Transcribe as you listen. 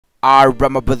Alright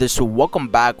my brothers, so welcome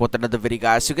back with another video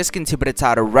guys. You guys can see by the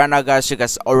title right now guys, you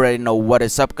guys already know what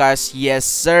is up guys. Yes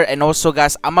sir. And also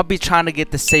guys, I'm gonna be trying to get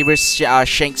the Saber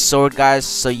shank sword guys.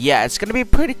 So yeah, it's gonna be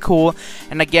pretty cool.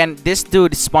 And again, this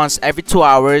dude spawns every 2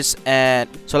 hours, and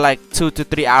so like 2 to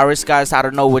 3 hours guys. I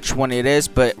don't know which one it is,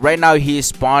 but right now he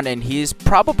spawned and he's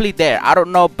probably there. I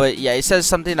don't know, but yeah, it says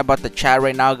something about the chat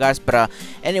right now guys. But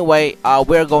anyway,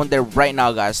 we're going there right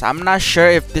now guys. I'm not sure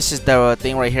if this is the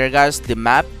thing right here guys, the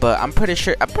map, but I'm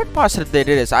pretty positive that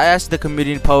it is. I asked the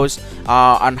community post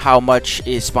on how much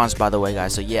it spawns by the way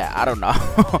guys, so yeah, I don't know.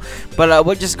 But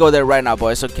we'll just go there right now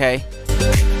boys, okay?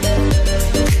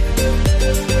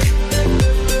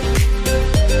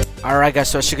 Alright guys,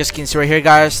 so as you guys can see right here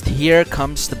guys, here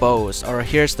comes the boss, or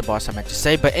here's the boss I meant to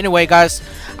say. But anyway guys,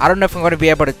 I don't know if I'm going to be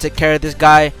able to take care of this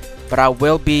guy, but I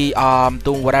will be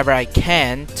doing whatever I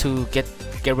can to get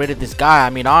rid of this guy. I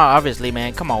mean obviously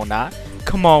man, come on now,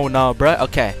 bruh.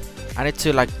 Okay, I need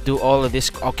to like do all of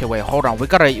this. Okay, wait, hold on. We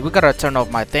gotta turn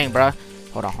off my thing, bruh.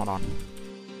 Hold on.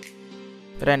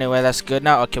 But anyway, that's good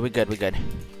now. Okay, we good.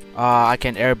 I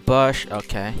can airbush.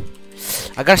 Okay,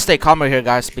 I gotta stay calmer here,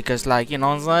 guys, because like you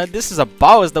know, this is a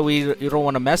boss that you don't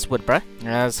want to mess with, bruh.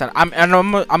 Yes, and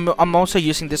I'm also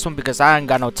using this one because I ain't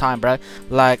got no time, bruh.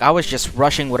 Like I was just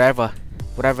rushing whatever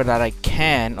that I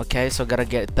can. Okay, so gotta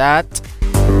get that.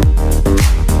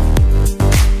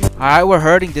 Alright, we're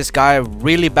hurting this guy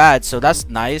really bad, so that's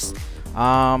nice.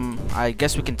 I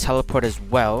guess we can teleport as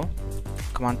well.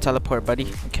 Come on, teleport,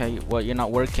 buddy. Okay, well, you're not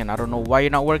working. I don't know why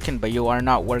you're not working, but you are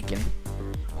not working.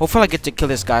 Hopefully I get to kill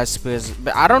this guy,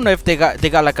 but I don't know if they got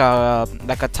like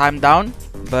a time down.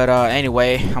 But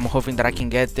anyway, I'm hoping that I can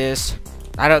get this.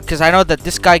 Because I know that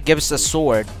this guy gives a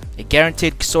sword, a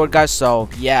guaranteed sword, guys. So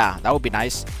yeah, that would be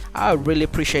nice. I really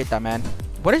appreciate that, man.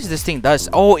 What is this thing does?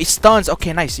 Oh, it stuns.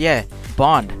 Okay, nice. Yeah,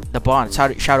 the bond,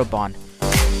 shadow bond.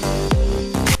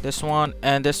 This one,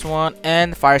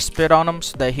 and fire spit on him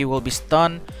so that he will be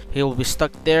stunned. He will be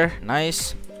stuck there.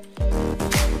 Nice.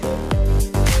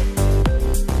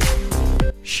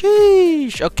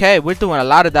 Sheesh. Okay, we're doing a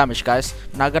lot of damage, guys.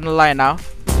 Not gonna lie now.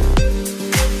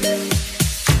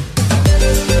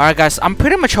 Alright, guys. I'm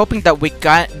pretty much hoping that we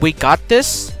got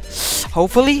this.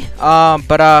 Hopefully,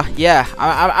 yeah,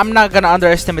 I'm not gonna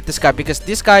underestimate this guy because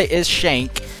this guy is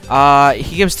Shank.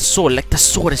 He gives the sword. Like the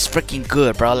sword is freaking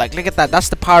good, bro. Like look at that. That's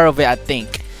the power of it. I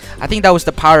think that was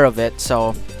the power of it.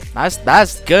 So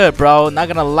that's good, bro. Not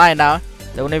gonna lie now.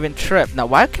 Don't even trip. Now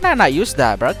why can I not use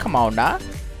that, bro? Come on now.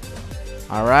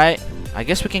 All right. I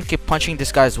guess we can keep punching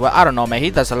this guy as well. I don't know, man.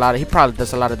 He probably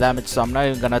does a lot of damage, so I'm not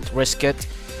even gonna risk it.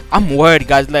 I'm worried,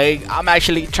 guys. Like I'm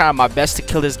actually trying my best to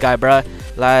kill this guy, bro.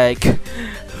 Like,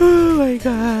 oh my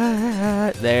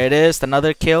god. There it is,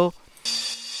 another kill.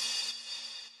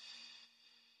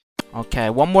 Okay,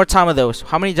 one more time of those.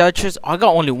 How many dodges? I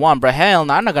got only one, bro. Hell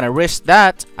no, I'm not gonna risk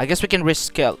that. I guess we can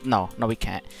risk kill. No, we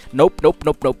can't. Nope.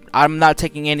 I'm not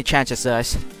taking any chances,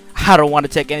 guys. I don't want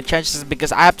to take any chances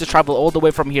because I have to travel all the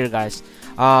way from here, guys.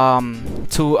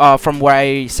 From where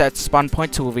I set spawn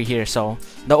point to over here. So,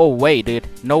 no way, dude.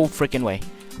 No freaking way.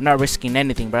 I'm not risking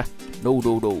anything, bro. No.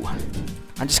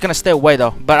 I'm just gonna stay away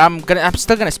though, but I'm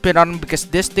still gonna spit on him because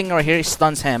this thing right here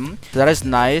stuns him. So that is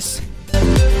nice.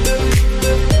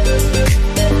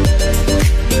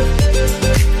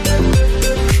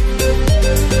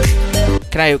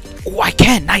 Can I? Oh, I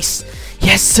can. Nice.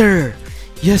 Yes, sir.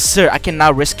 I can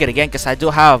now risk it again because I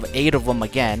do have 8 of them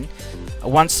again.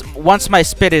 Once my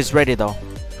spit is ready though.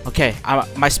 Okay,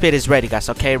 my spit is ready, guys.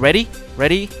 Okay, ready,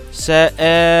 set,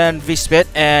 and V-spit,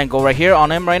 and go right here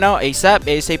on him right now,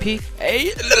 ASAP.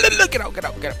 Hey, get out.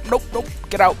 Nope,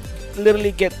 get out.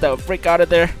 Literally get the freak out of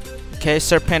there. Okay,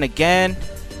 serpent again,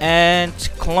 and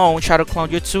shadow clone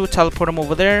you too. Teleport him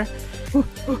over there.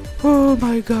 Oh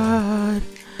my god.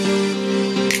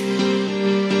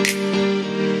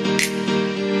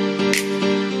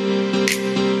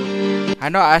 I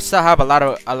know I still have a lot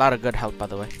of good health by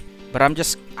the way. But I'm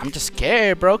just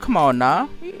scared, bro. Come on now.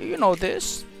 You know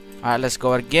this. Alright, let's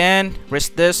go again.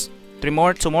 Risk this. 2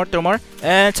 more.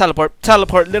 And teleport.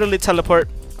 Literally teleport.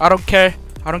 I don't care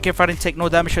if I didn't take no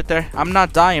damage right there. I'm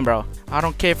not dying, bro. I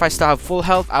don't care if I still have full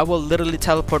health. I will literally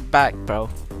teleport back, bro.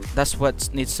 That's what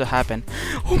needs to happen.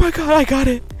 Oh my god, I got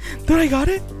it. Dude, I got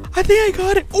it. I think I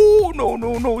got it. Oh,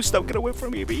 no. Stop. Get away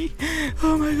from me, B.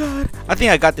 Oh my god. I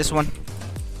think I got this one.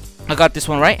 I got this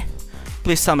one, right?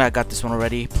 Please tell me I got this one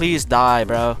already. Please die,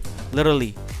 bro.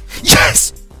 Literally.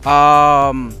 Yes!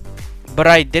 But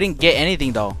I didn't get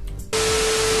anything though.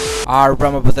 Alright,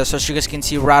 my brother. So as you guys can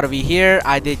see right over here,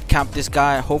 I did camp this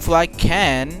guy. Hopefully I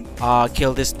can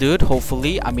kill this dude.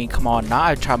 Hopefully, I mean, come on now.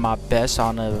 I try my best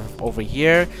on over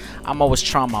here. I'm always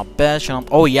trying my best. You know?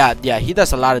 Oh yeah, he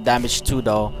does a lot of damage too,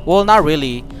 though. Well, not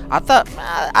really. I thought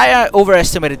I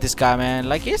overestimated this guy, man.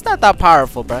 Like, he's not that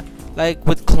powerful, bro. Like,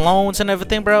 with clones and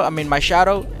everything, bro. I mean, my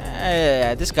shadow,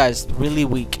 this guy's really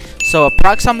weak. So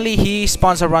approximately he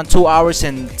spawns around 2 hours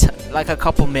and like a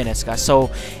couple minutes, guys. So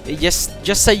just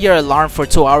set your alarm for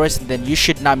 2 hours, and then you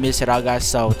should not miss it out, guys.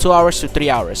 So 2 hours to 3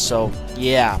 hours. So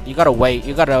yeah, you gotta wait.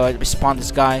 You gotta spawn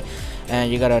this guy,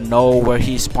 and you gotta know where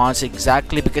he spawns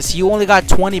exactly, because you only got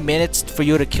 20 minutes for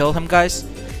you to kill him, guys.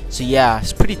 So yeah,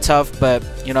 it's pretty tough. But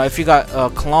you know, if you got a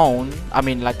clone, I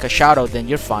mean like a shadow, then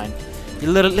you're fine.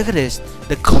 Look at this.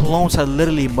 The clones are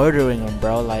literally murdering him,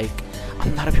 bro. Like,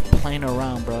 I'm not even playing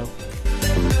around, bro.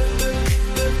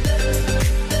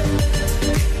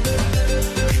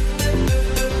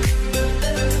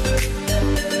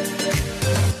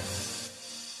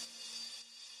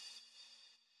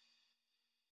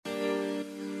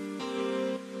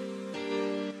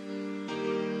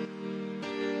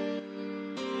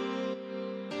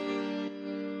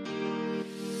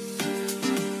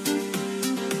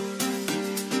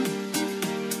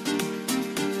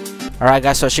 Alright,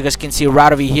 guys, so as you guys can see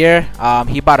right over here,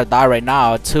 he about to die right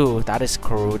now too. That is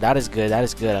cool. That is good. That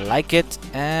is good. I like it.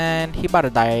 And he about to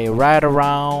die right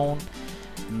around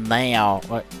now.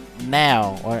 Or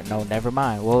now. Or no, never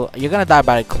mind. Well, you're gonna die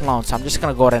by a clone, so I'm just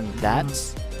gonna go ahead and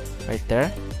dance right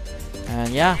there. And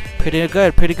yeah, pretty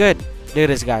good. Pretty good. Look at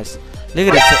this, guys.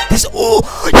 Look at this. Oh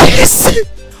yes!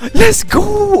 Let's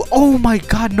go! Oh my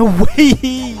god, no way!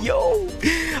 Yo!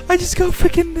 I just got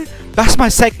freaking. That's my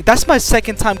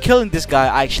second time killing this guy,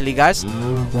 actually, guys.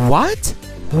 What?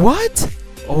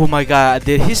 Oh my god,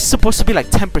 dude, he's supposed to be like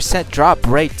 10% drop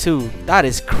rate too. That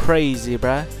is crazy,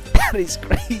 bruh. That is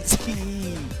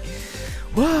crazy.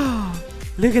 Wow.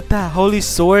 Look at that holy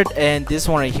sword, and this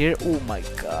one right here. Oh my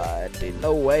god, dude,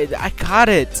 no way. I got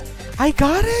it.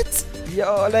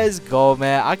 Yo, let's go,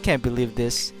 man. I can't believe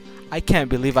this. I can't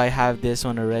believe I have this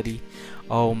one already.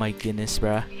 Oh my goodness,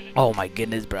 bruh. Oh my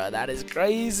goodness, bruh. That is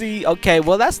crazy. Okay,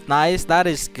 well, that's nice. That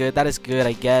is good,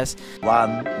 I guess.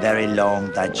 One very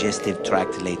long digestive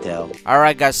tract later.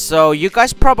 Alright, guys, so you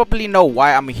guys probably know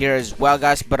why I'm here as well,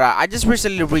 guys. But I just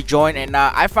recently rejoined, and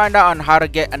I found out on how to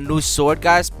get a new sword,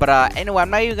 guys. But anyway, I'm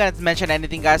not even gonna mention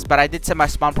anything, guys. But I did set my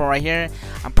spawn point right here.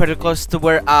 I'm pretty close to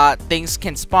where things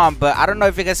can spawn, but I don't know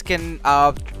if you guys can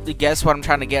guess what I'm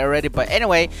trying to get already. But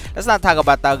anyway, let's not talk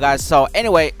about that, guys. So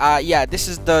anyway, yeah, this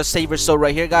is the Saber sword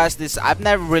right here, guys. This I've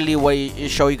never really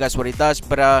show you guys what it does,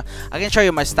 but I can show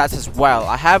you my stats as well.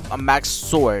 I have a max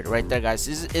sword right there, guys.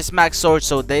 It's max sword,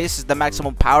 so this is the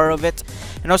maximum power of it.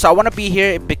 And also, I want to be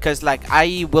here because like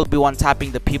I will be one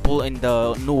tapping the people in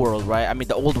the new world, right? I mean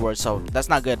the old world, so that's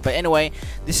not good. But anyway,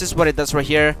 this is what it does right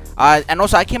here. And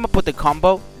also, I came up with the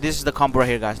combo. This is the combo right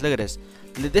here, guys. Look at this.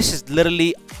 This is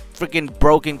literally freaking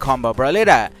broken combo, bro. Look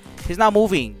at that. He's not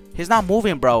moving,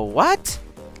 bro. What?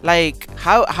 Like,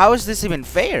 how is this even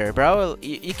fair, bro?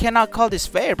 You cannot call this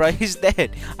fair, bro. He's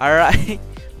dead. Alright.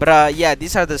 But yeah,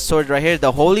 these are the swords right here.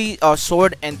 The holy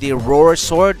sword and the roar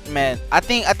sword, man. I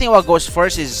think what goes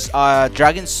first is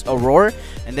dragon's roar,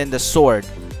 and then the sword.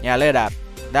 Yeah, look at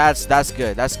that. That's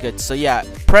good. So yeah,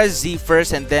 press Z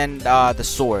first, and then the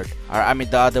sword. I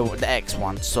mean the X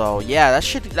one. So yeah,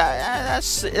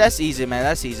 that's easy, man.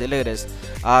 That's easy. Look at this.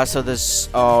 So this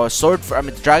sword,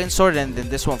 the dragon sword, and then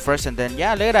this one first, and then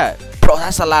yeah, look at that, bro.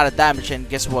 That's a lot of damage, and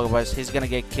guess what, guys? He's gonna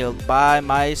get killed by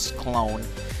my clone.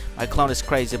 My clone is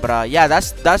crazy, but yeah,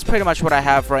 that's pretty much what I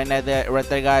have right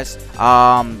there, guys.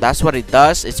 That's what it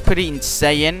does. It's pretty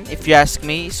insane, if you ask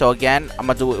me. So again, I'm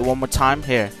gonna do it one more time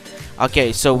here.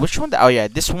 Okay, so which one? Oh yeah,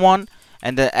 this one,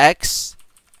 and the X,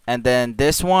 and then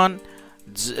this one.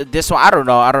 I don't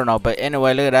know. But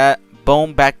anyway, look at that.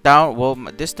 Boom, back down. Well,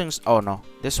 this thing's. Oh no,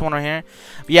 this one right here.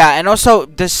 Yeah, and also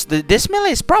this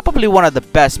melee is probably one of the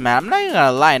best, man. I'm not even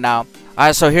gonna lie now.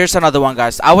 Alright, so here's another one,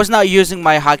 guys. I was not using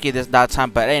my hockey that time,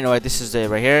 but anyway, this is it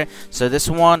right here. So this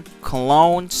one,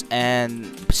 clones and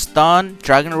stun,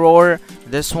 dragon roar.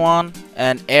 This one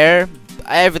and air,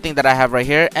 everything that I have right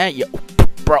here. And yo,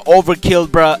 bro,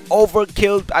 overkilled, bro,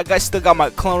 overkilled. I still got my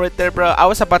clone right there, bro. I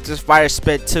was about to fire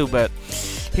spit too, but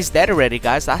he's dead already,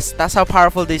 guys. That's how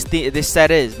powerful this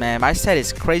set is, man. My set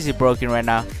is crazy broken right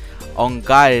now. On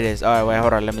God, it is. Alright, wait,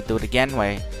 hold on. Let me do it again.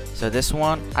 Wait. So this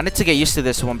one, I need to get used to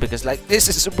this one because like this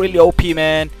is really OP,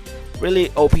 man. Really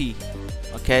OP.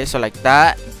 Okay, so like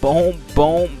that. Boom,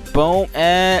 boom, boom,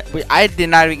 and I did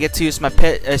not even get to use my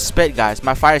spit, guys.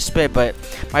 My fire spit, but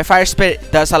my fire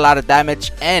spit does a lot of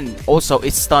damage, and also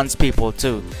it stuns people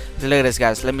too. Look at this,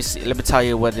 guys. Let me see. Let me tell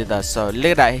you what it does. So look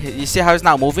at that. You see how it's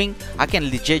not moving? I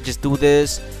can legit just do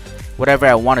this, whatever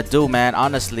I want to do, man.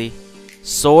 Honestly,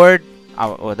 sword.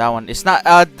 Oh, that one. It's not.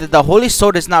 The holy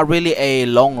sword is not really a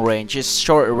long range. It's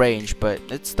short range, but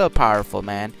it's still powerful,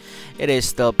 man. It is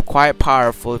still quite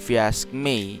powerful, if you ask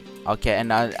me. Okay,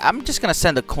 and I'm just gonna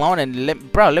send a clone,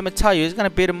 and bro, let me tell you, he's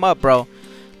gonna beat him up, bro.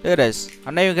 Look at this.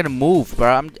 I'm not even gonna move,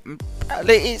 bro.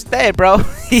 He's dead, bro.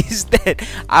 He's dead.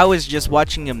 I was just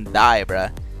watching him die, bro.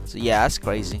 So yeah, that's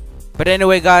crazy. But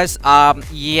anyway, guys,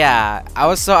 yeah.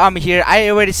 I'm here. I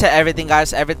already set everything,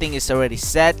 guys. Everything is already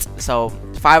set. So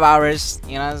 5 hours,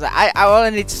 you know. I all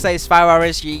I need to say is 5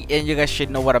 hours, and you guys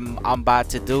should know what I'm about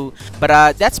to do.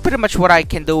 But that's pretty much what I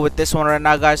can do with this one right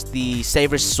now, guys. The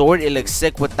Saber sword, it looks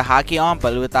sick with the hockey on,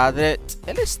 but without it,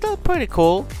 it is still pretty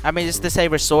cool. I mean, it's the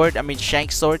Saber sword. I mean,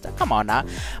 Shank sword. Come on now.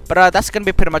 But that's gonna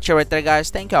be pretty much it right there,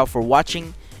 guys. Thank y'all for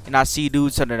watching, and I'll see you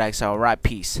dudes on the next one. Alright,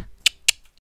 peace.